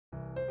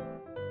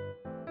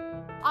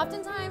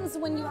Oftentimes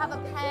when you have a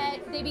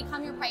pet, they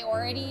become your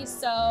priority,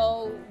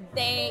 so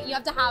you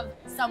have to have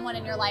someone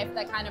in your life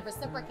that kind of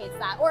reciprocates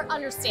that or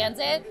understands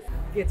it.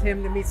 Get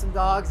him to meet some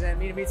dogs and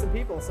me to meet some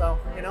people, so,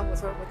 you know,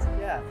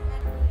 yeah.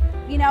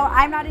 You know,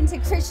 I'm not into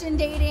Christian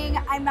dating,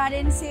 I'm not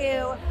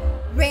into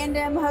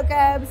random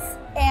hookups,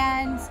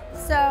 and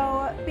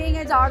so being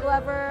a dog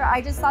lover,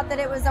 I just thought that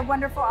it was a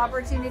wonderful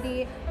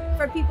opportunity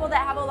for people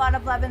that have a lot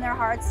of love in their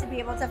hearts to be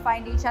able to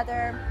find each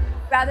other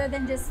rather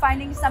than just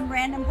finding some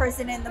random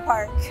person in the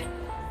park.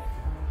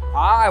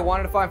 I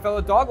wanted to find fellow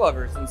dog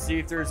lovers and see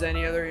if there's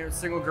any other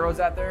single girls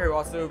out there who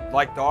also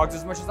like dogs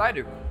as much as I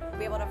do.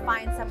 Be able to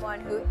find someone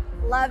who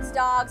loves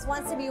dogs,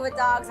 wants to be with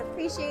dogs,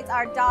 appreciates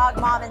our dog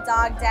mom and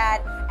dog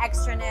dad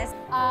extraness.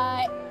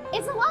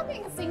 It's a lot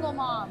being a single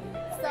mom,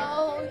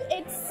 so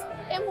it's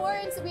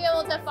important to be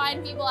able to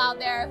find people out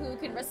there who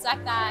can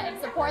respect that and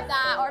support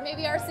that, or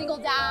maybe are single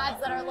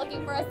dads that are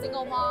looking for a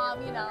single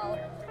mom, you know,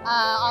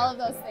 all of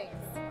those things.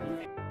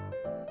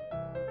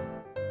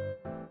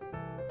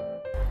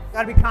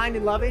 Gotta be kind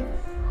and loving.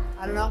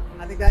 I don't know.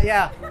 I think that,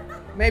 yeah,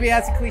 maybe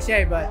that's a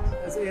cliche, but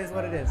it is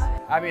what it is.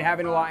 I mean,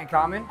 having a lot in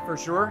common for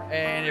sure.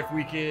 And if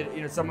we could,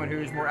 you know, someone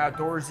who's more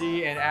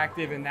outdoorsy and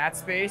active in that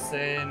space,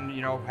 and,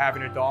 you know,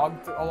 having a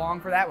dog along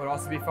for that would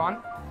also be fun.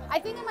 I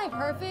think in my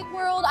perfect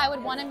world, I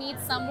would want to meet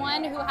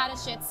someone who had a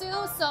Shih Tzu,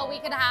 so we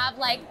could have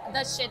like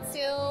the Shih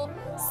Tzu.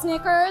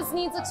 Snickers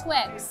needs a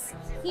Twix.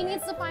 He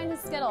needs to find his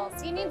Skittles.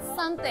 He needs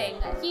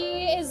something.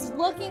 He is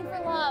looking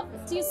for love.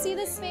 Do you see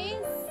this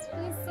face?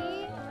 Do you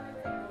see?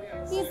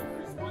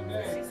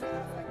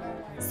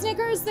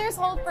 Snickers, there's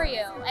hope for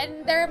you.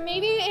 And there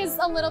maybe is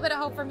a little bit of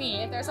hope for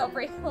me if there's hope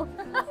for you.